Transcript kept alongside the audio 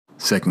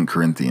2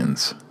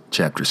 Corinthians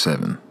chapter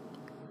 7.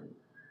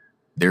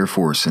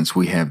 Therefore, since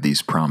we have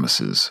these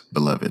promises,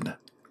 beloved,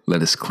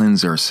 let us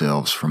cleanse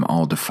ourselves from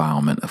all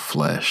defilement of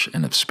flesh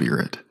and of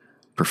spirit,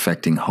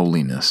 perfecting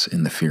holiness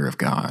in the fear of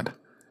God.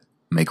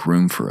 Make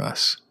room for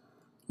us.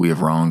 We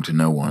have wronged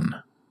no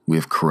one. We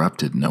have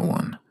corrupted no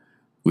one.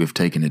 We have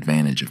taken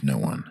advantage of no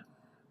one.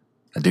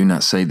 I do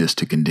not say this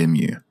to condemn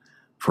you,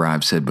 for I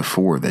have said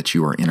before that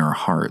you are in our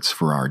hearts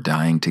for our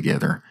dying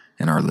together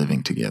and our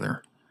living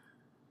together.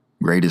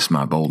 Great is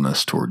my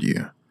boldness toward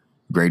you.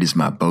 Great is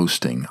my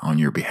boasting on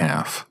your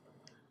behalf.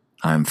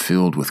 I am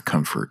filled with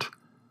comfort.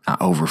 I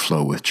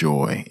overflow with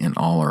joy in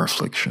all our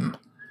affliction.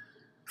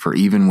 For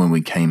even when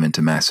we came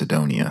into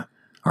Macedonia,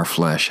 our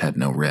flesh had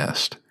no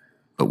rest,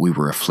 but we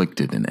were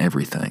afflicted in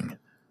everything.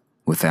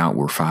 Without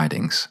were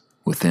fightings,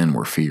 within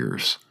were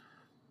fears.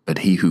 But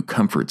he who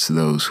comforts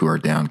those who are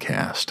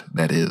downcast,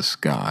 that is,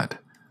 God,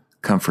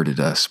 comforted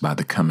us by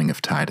the coming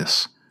of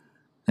Titus,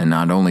 and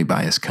not only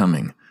by his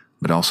coming,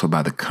 but also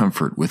by the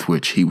comfort with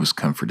which he was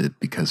comforted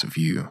because of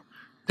you,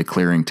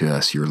 declaring to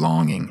us your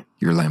longing,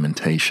 your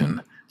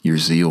lamentation, your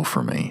zeal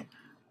for me,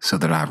 so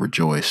that I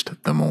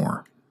rejoiced the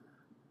more.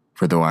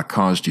 For though I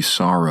caused you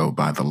sorrow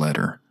by the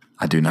letter,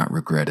 I do not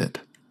regret it,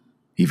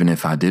 even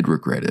if I did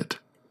regret it,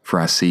 for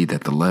I see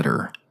that the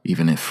letter,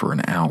 even if for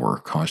an hour,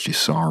 caused you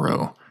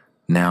sorrow,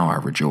 now I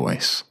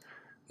rejoice,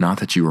 not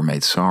that you were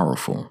made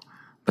sorrowful,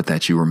 but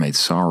that you were made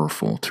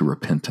sorrowful to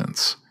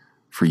repentance.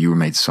 For you were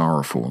made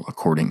sorrowful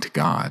according to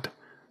God,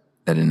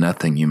 that in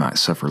nothing you might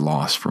suffer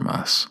loss from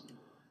us.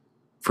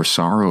 For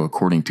sorrow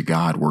according to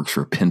God works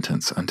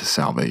repentance unto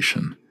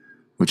salvation,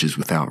 which is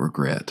without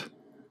regret.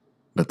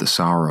 But the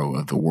sorrow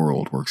of the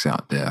world works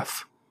out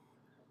death.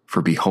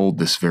 For behold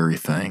this very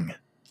thing,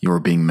 you are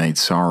being made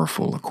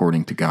sorrowful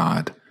according to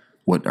God.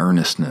 What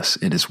earnestness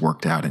it has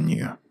worked out in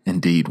you.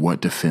 Indeed, what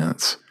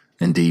defense.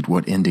 Indeed,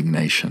 what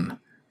indignation.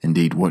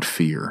 Indeed, what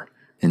fear.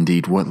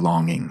 Indeed, what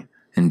longing.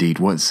 Indeed,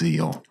 what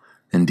zeal.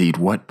 Indeed,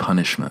 what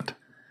punishment!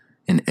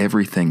 In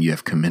everything you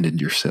have commended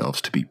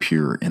yourselves to be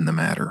pure in the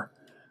matter.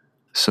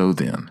 So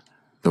then,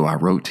 though I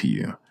wrote to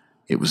you,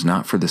 it was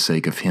not for the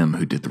sake of him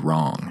who did the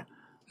wrong,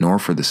 nor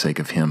for the sake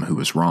of him who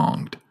was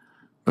wronged,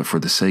 but for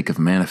the sake of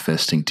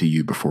manifesting to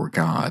you before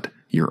God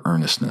your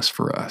earnestness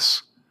for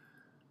us.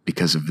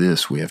 Because of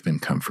this we have been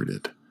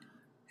comforted.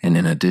 And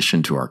in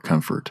addition to our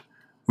comfort,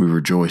 we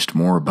rejoiced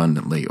more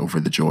abundantly over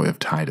the joy of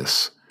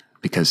Titus,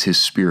 because his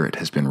spirit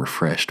has been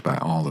refreshed by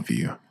all of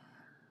you.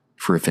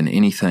 For if in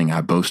anything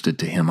I boasted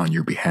to him on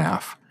your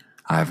behalf,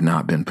 I have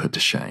not been put to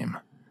shame.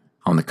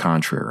 On the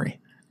contrary,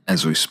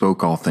 as we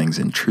spoke all things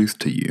in truth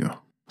to you,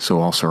 so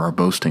also our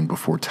boasting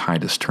before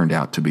Titus turned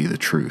out to be the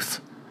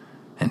truth.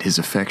 And his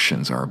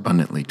affections are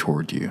abundantly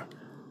toward you,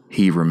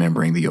 he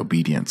remembering the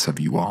obedience of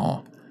you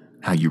all,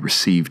 how you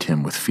received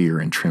him with fear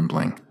and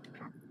trembling.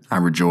 I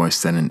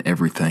rejoice that in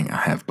everything I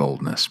have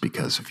boldness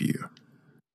because of you.